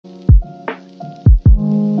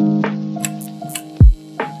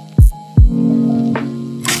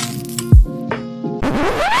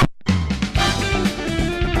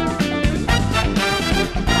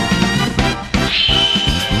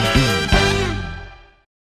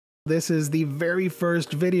This is the very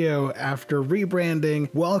first video after rebranding.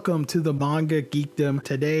 Welcome to the Manga Geekdom.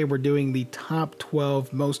 Today we're doing the top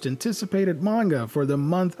 12 most anticipated manga for the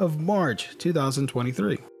month of March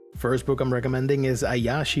 2023. First book I'm recommending is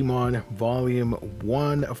Ayashimon Volume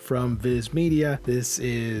 1 from Viz Media. This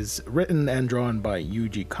is written and drawn by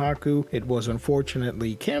Yuji Kaku. It was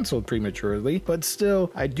unfortunately canceled prematurely, but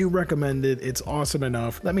still, I do recommend it. It's awesome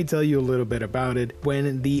enough. Let me tell you a little bit about it.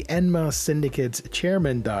 When the Enma Syndicate's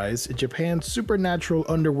chairman dies, Japan's supernatural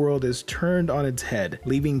underworld is turned on its head,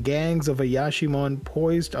 leaving gangs of Ayashimon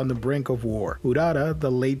poised on the brink of war. Urara,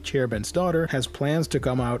 the late chairman's daughter, has plans to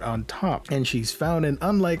come out on top, and she's found an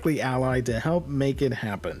unlikely ally to help make it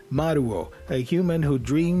happen. Maruo, a human who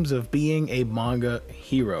dreams of being a manga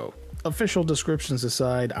hero. Official descriptions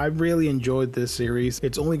aside, I really enjoyed this series.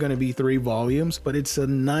 It's only going to be 3 volumes, but it's a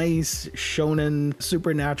nice shonen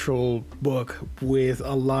supernatural book with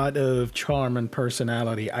a lot of charm and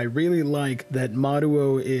personality. I really like that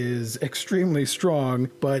Maruo is extremely strong,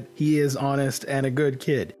 but he is honest and a good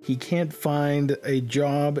kid. He can't find a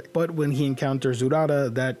job, but when he encounters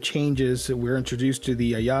Urara, that changes. We're introduced to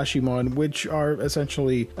the Ayashimon, which are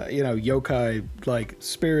essentially, yokai-like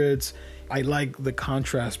spirits. I like the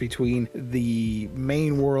contrast between the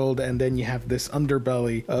main world and then you have this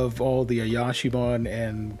underbelly of all the Ayashimon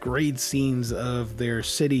and great scenes of their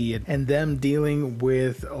city and them dealing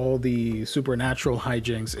with all the supernatural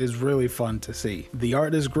hijinks is really fun to see. The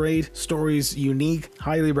art is great, story's unique,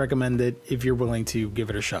 highly recommend it if you're willing to give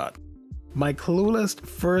it a shot. My Clueless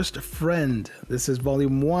First Friend. This is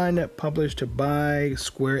volume 1, published by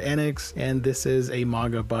Square Enix, and this is a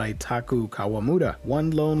manga by Taku Kawamura.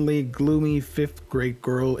 One lonely, gloomy 5th grade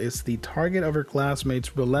girl is the target of her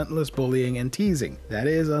classmates' relentless bullying and teasing. That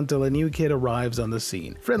is until a new kid arrives on the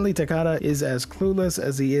scene. Friendly Takada is as clueless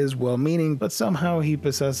as he is well-meaning, but somehow he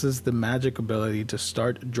possesses the magic ability to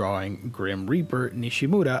start drawing Grim Reaper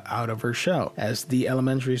Nishimura out of her shell. As the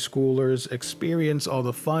elementary schoolers experience all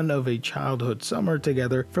the fun of a childhood summer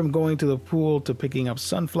together, from going to the pool to picking up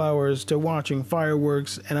sunflowers to watching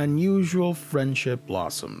fireworks, an unusual friendship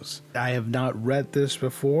blossoms. I have not read this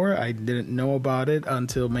before. I didn't know about it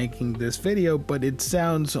until making this video, but it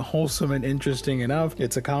sounds wholesome and interesting enough.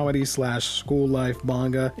 It's a comedy / school life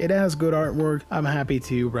manga. It has good artwork. I'm happy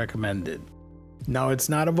to recommend it. Now, it's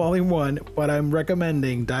not a volume 1, but I'm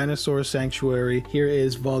recommending Dinosaur Sanctuary. Here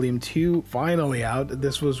is volume 2, finally out.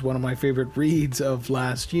 This was one of my favorite reads of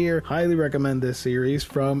last year. Highly recommend this series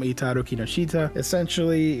from Itaru Kinoshita.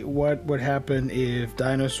 Essentially, what would happen if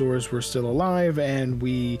dinosaurs were still alive and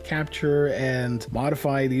we capture and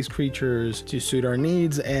modify these creatures to suit our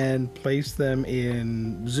needs and place them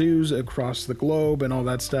in zoos across the globe and all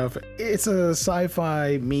that stuff. It's a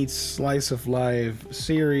sci-fi meets slice of life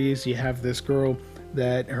series. You have this girl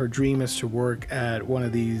that her dream is to work at one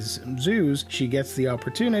of these zoos. She gets the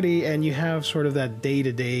opportunity and you have sort of that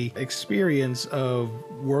day-to-day experience of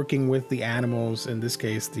working with the animals, in this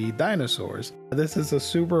case the dinosaurs. This is a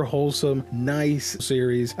super wholesome, nice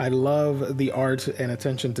series. I love the art and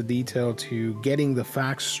attention to detail to getting the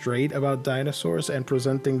facts straight about dinosaurs and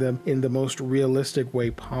presenting them in the most realistic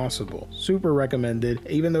way possible. Super recommended.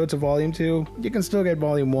 Even though it's a volume 2, you can still get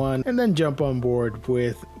volume 1 and then jump on board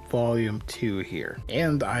with volume 2 here.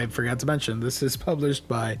 And I forgot to mention, this is published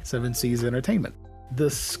by 7 Seas Entertainment. The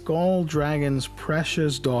Skull Dragon's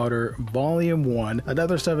Precious Daughter, Volume 1,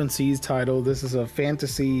 another 7 Seas title. This is a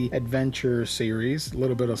fantasy adventure series, a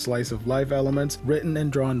little bit of slice of life elements, written and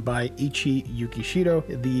drawn by Ichi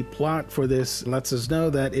Yukishiro. The plot for this lets us know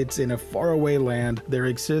that it's in a faraway land. There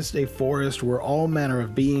exists a forest where all manner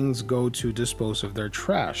of beings go to dispose of their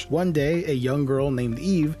trash. One day, a young girl named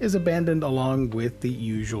Eve is abandoned along with the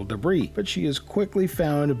usual debris, but she is quickly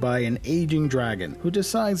found by an aging dragon who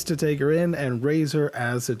decides to take her in and raise her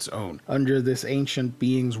as its own. Under this ancient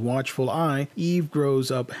being's watchful eye, Eve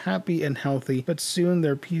grows up happy and healthy, but soon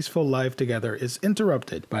their peaceful life together is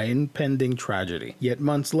interrupted by impending tragedy. Yet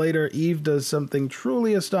months later, Eve does something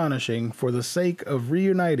truly astonishing for the sake of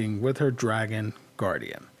reuniting with her dragon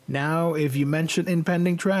guardian. Now, if you mention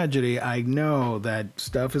impending tragedy, I know that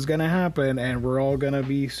stuff is gonna happen and we're all gonna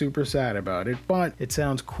be super sad about it, but it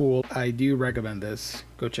sounds cool. I do recommend this.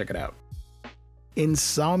 Go check it out.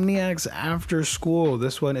 Insomniac's After School.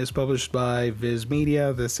 This one is published by Viz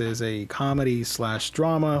Media. This is a comedy /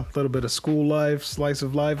 drama, a little bit of school life, slice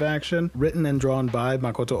of life action, written and drawn by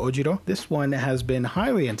Makoto Ojiro. This one has been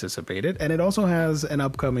highly anticipated, and it also has an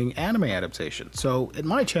upcoming anime adaptation. So in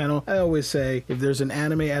my channel, I always say, if there's an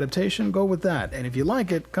anime adaptation, go with that. And if you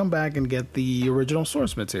like it, come back and get the original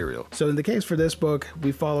source material. So in the case for this book,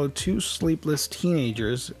 we follow 2 sleepless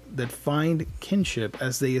teenagers that find kinship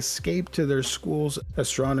as they escape to their school's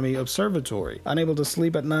astronomy observatory. Unable to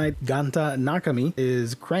sleep at night, Ganta Nakami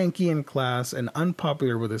is cranky in class and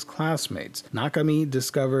unpopular with his classmates. Nakami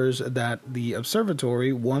discovers that the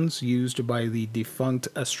observatory, once used by the defunct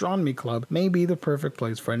astronomy club, may be the perfect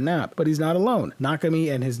place for a nap. But he's not alone.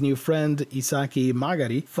 Nakami and his new friend Isaki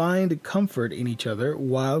Magari find comfort in each other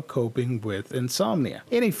while coping with insomnia.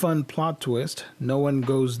 In a fun plot twist, no one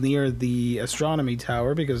goes near the astronomy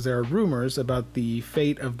tower because there are rumors about the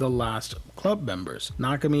fate of the last club members.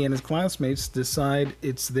 Nakami and his classmates decide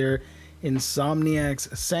it's their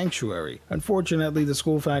insomniac's sanctuary. Unfortunately, the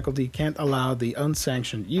school faculty can't allow the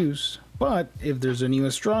unsanctioned use, but if there's a new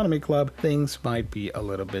astronomy club, things might be a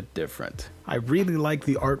little bit different. I really like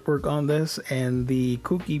the artwork on this and the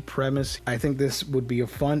kooky premise. I think this would be a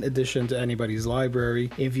fun addition to anybody's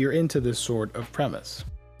library if you're into this sort of premise.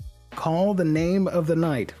 Call the Name of the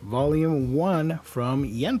Night, Volume 1 from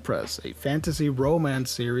Yen Press, a fantasy romance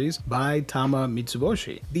series by Tama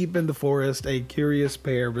Mitsuboshi. Deep in the forest, a curious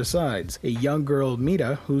pair resides. A young girl,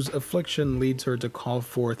 Mita, whose affliction leads her to call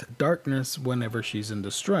forth darkness whenever she's in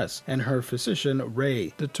distress, and her physician,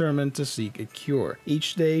 Rei, determined to seek a cure.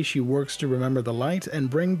 Each day, she works to remember the light and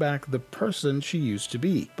bring back the person she used to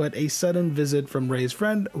be. But a sudden visit from Rei's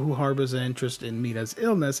friend, who harbors an interest in Mita's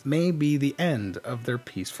illness, may be the end of their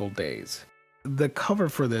peaceful days. The cover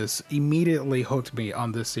for this immediately hooked me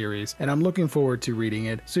on this series, and I'm looking forward to reading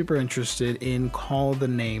it. Super interested in Call the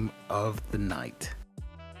Name of the Night.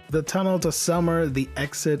 The Tunnel to Summer, The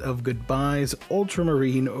Exit of Goodbyes,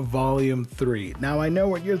 Ultramarine Volume 3. Now I know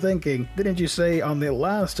what you're thinking. Didn't you say on the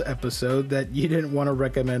last episode that you didn't want to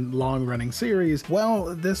recommend long-running series?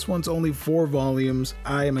 Well, this one's only 4 volumes.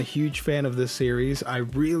 I am a huge fan of this series. I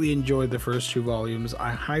really enjoyed the first 2 volumes.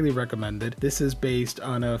 I highly recommend it. This is based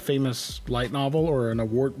on a famous light novel, or an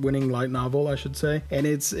award-winning light novel, I should say. And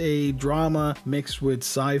it's a drama mixed with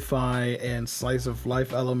sci-fi and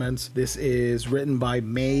slice-of-life elements. This is written by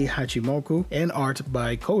Mei Hachimoku and art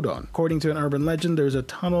by Kodon. According to an urban legend, there's a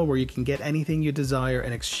tunnel where you can get anything you desire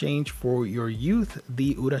in exchange for your youth,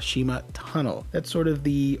 the Urashima Tunnel. That's sort of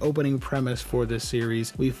the opening premise for this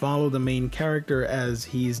series. We follow the main character as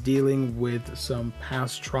he's dealing with some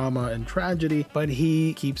past trauma and tragedy, but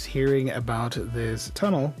he keeps hearing about this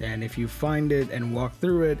tunnel, and if you find it and walk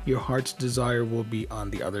through it, your heart's desire will be on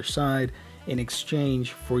the other side in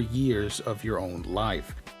exchange for years of your own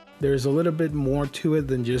life. There's a little bit more to it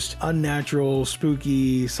than just unnatural,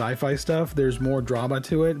 spooky sci-fi stuff. There's more drama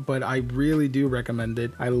to it, but I really do recommend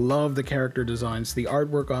it. I love the character designs. The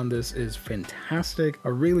artwork on this is fantastic.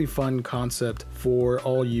 A really fun concept for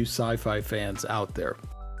all you sci-fi fans out there.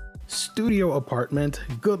 Studio Apartment,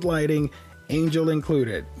 Good Lighting, Angel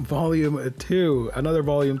Included, Volume 2, another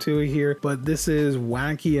Volume 2 here, but this is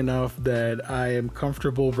wacky enough that I am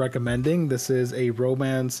comfortable recommending. This is a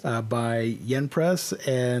romance by Yen Press,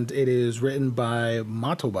 and it is written by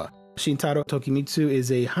Matoba. Shintaro Tokimitsu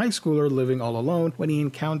is a high schooler living all alone when he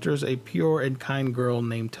encounters a pure and kind girl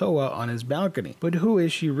named Toa on his balcony. But who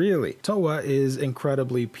is she really? Toa is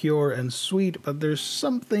incredibly pure and sweet, but there's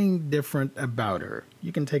something different about her.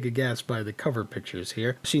 You can take a guess by the cover pictures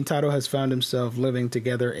here. Shintaro has found himself living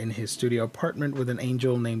together in his studio apartment with an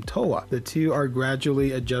angel named Toa. The two are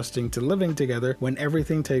gradually adjusting to living together when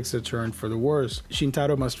everything takes a turn for the worse.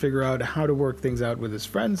 Shintaro must figure out how to work things out with his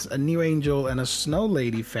friends, a new angel, and a snow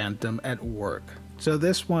lady phantom at work. So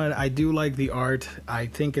this one, I do like the art. I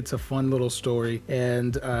think it's a fun little story,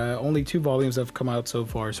 and only 2 volumes have come out so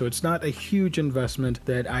far, so it's not a huge investment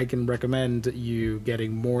that I can recommend you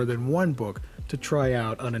getting more than 1 book to try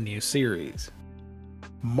out on a new series.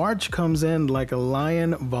 March Comes In Like a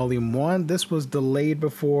Lion, Volume 1. This was delayed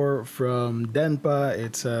before from Denpa.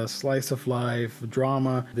 It's a slice of life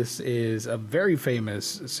drama. This is a very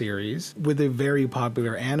famous series with a very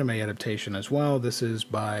popular anime adaptation as well. This is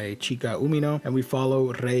by Chika Umino, and we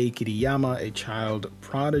follow Rei Kiriyama, a child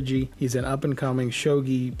prodigy. He's an up-and-coming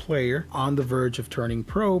shogi player on the verge of turning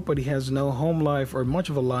pro, but he has no home life or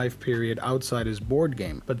much of a life period outside his board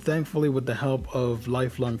game. But thankfully, with the help of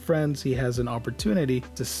lifelong friends, he has an opportunity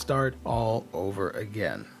to start all over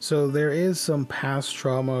again. So there is some past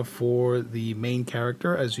trauma for the main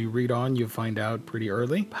character. As you read on, you find out pretty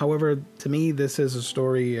early. However, to me, this is a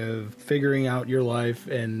story of figuring out your life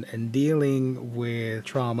and dealing with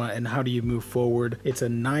trauma and how do you move forward. It's a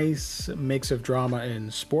nice mix of drama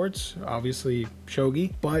and sports, obviously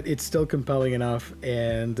shogi, but it's still compelling enough,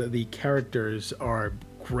 and the characters are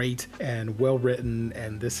great and well written,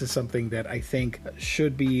 and this is something that I think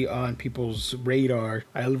should be on people's radar.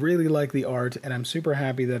 I really like the art, and I'm super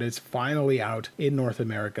happy that it's finally out in North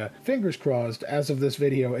America. Fingers crossed, as of this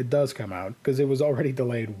video, it does come out, because it was already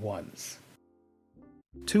delayed once.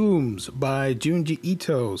 Tombs by Junji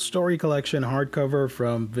Ito, story collection hardcover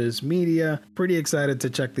from Viz Media. Pretty excited to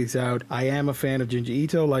check these out. I am a fan of Junji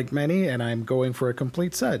Ito like many, and I'm going for a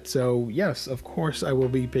complete set. So yes, of course I will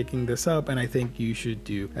be picking this up, and I think you should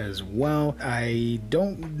do as well. I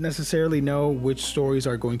don't necessarily know which stories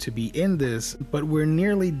are going to be in this, but we're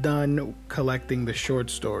nearly done collecting the short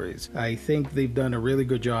stories. I think they've done a really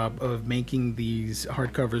good job of making these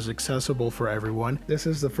hardcovers accessible for everyone. This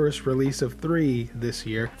is the first release of 3 this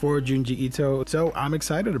year for Junji Ito, so I'm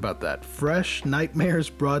excited about that. Fresh nightmares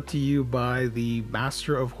brought to you by the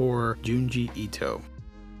master of horror Junji Ito.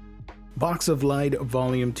 Box of Light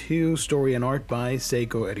Volume 2, story and art by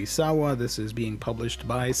Seiko Erisawa. This is being published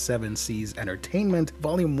by 7 Seas Entertainment.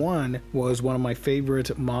 Volume 1 was one of my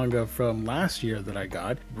favorite manga from last year that I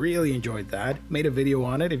got. Really enjoyed that. Made a video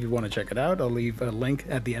on it if you want to check it out. I'll leave a link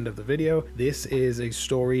at the end of the video. This is a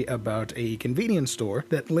story about a convenience store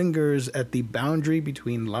that lingers at the boundary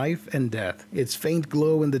between life and death. Its faint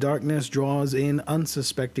glow in the darkness draws in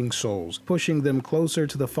unsuspecting souls, pushing them closer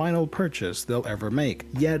to the final purchase they'll ever make.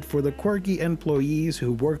 Yet for the quirky employees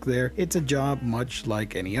who work there, it's a job much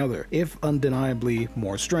like any other, if undeniably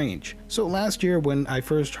more strange. So last year when I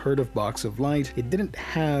first heard of Box of Light, it didn't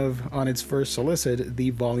have on its first solicit the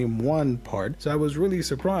Volume 1 part, so I was really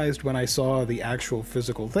surprised when I saw the actual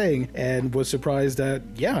physical thing, and was surprised that,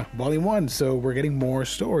 yeah, Volume 1, so we're getting more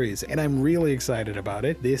stories, and I'm really excited about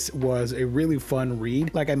it. This was a really fun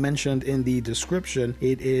read. Like I mentioned in the description,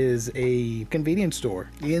 it is a convenience store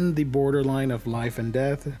in the borderline of life and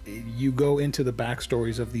death. You go into the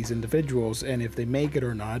backstories of these individuals, and if they make it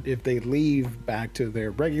or not, if they leave back to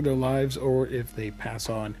their regular lives, or if they pass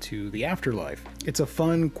on to the afterlife. It's a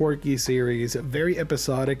fun, quirky series, very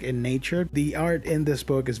episodic in nature. The art in this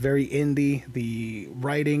book is very indie. The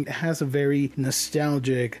writing has a very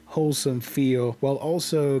nostalgic, wholesome feel, while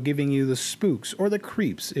also giving you the spooks, or the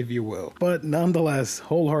creeps, if you will. But nonetheless,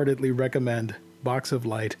 wholeheartedly recommend Box of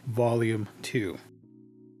Light Volume 2.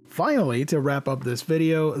 Finally, to wrap up this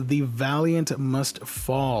video, The Valiant Must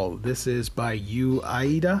Fall. This is by Yu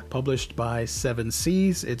Aida, published by 7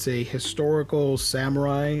 Seas. It's a historical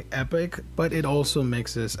samurai epic, but it also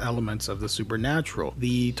mixes elements of the supernatural.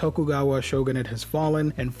 The Tokugawa shogunate has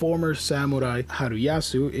fallen, and former samurai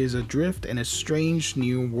Haruyasu is adrift in a strange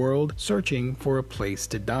new world, searching for a place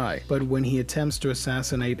to die. But when he attempts to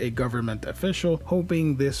assassinate a government official,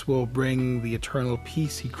 hoping this will bring the eternal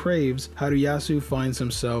peace he craves, Haruyasu finds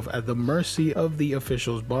himself at the mercy of the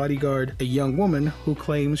official's bodyguard, a young woman who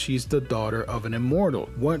claims she's the daughter of an immortal.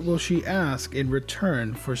 What will she ask in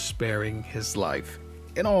return for sparing his life?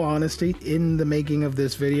 In all honesty, in the making of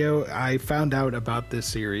this video, I found out about this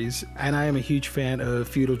series, and I am a huge fan of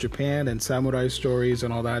feudal Japan and samurai stories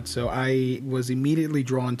and all that, so I was immediately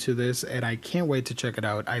drawn to this, and I can't wait to check it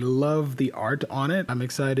out. I love the art on it. I'm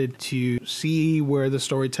excited to see where the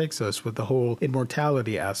story takes us with the whole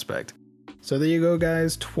immortality aspect. So there you go,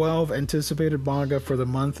 guys, 12 anticipated manga for the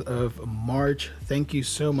month of March. Thank you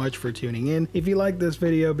so much for tuning in. If you like this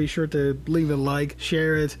video, be sure to leave a like,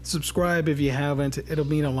 share it, subscribe if you haven't. It'll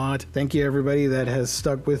mean a lot. Thank you everybody that has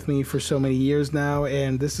stuck with me for so many years now,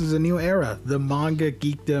 and this is a new era, the manga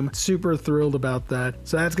geekdom. Super thrilled about that.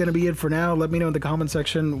 So that's gonna be it for now. Let me know in the comment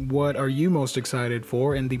section, what are you most excited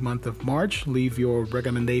for in the month of March? Leave your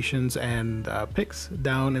recommendations and picks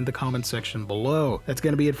down in the comment section below. That's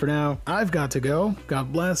gonna be it for now. I've got to go.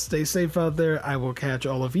 God bless. Stay safe out there. I will catch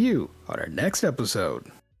all of you on our next episode.